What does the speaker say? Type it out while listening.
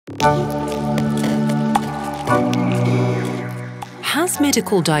Has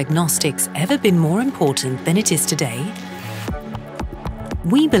medical diagnostics ever been more important than it is today?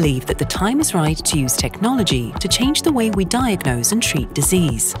 We believe that the time is right to use technology to change the way we diagnose and treat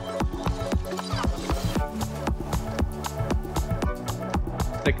disease.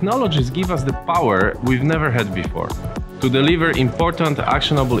 Technologies give us the power we've never had before to deliver important,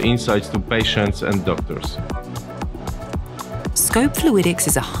 actionable insights to patients and doctors. Scope Fluidics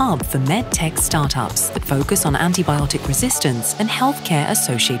is a hub for medtech startups that focus on antibiotic resistance and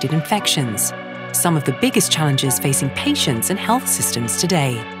healthcare-associated infections, some of the biggest challenges facing patients and health systems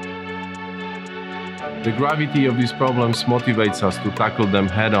today. The gravity of these problems motivates us to tackle them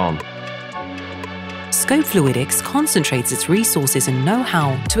head-on. Scope Fluidics concentrates its resources and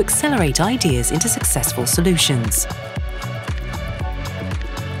know-how to accelerate ideas into successful solutions.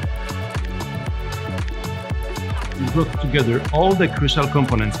 We brought together all the crucial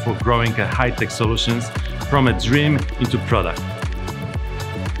components for growing a high-tech solutions from a dream into product.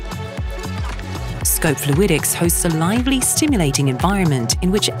 Scope Fluidics hosts a lively, stimulating environment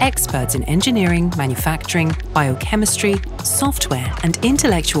in which experts in engineering, manufacturing, biochemistry, software, and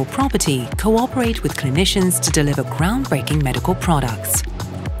intellectual property cooperate with clinicians to deliver groundbreaking medical products.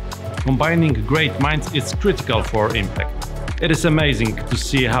 Combining great minds is critical for impact. It is amazing to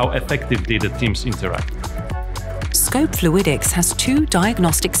see how effectively the teams interact. Scope Fluidics has 2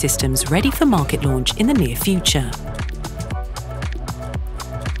 diagnostic systems ready for market launch in the near future.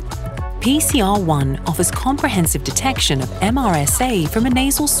 PCR-1 offers comprehensive detection of MRSA from a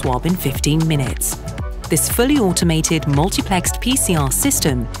nasal swab in 15 minutes. This fully automated, multiplexed PCR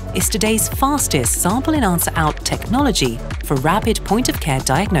system is today's fastest sample-in-answer-out technology for rapid point-of-care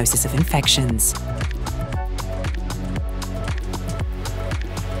diagnosis of infections.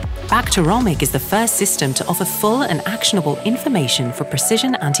 Bacteromic is the first system to offer full and actionable information for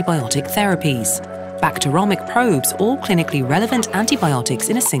precision antibiotic therapies. Bacteromic probes all clinically relevant antibiotics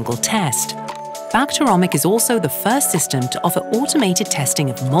in a single test. Bacteromic is also the first system to offer automated testing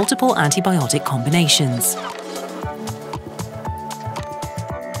of multiple antibiotic combinations.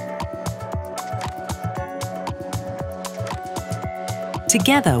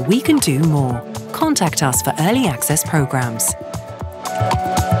 Together we can do more. Contact us for early access programs.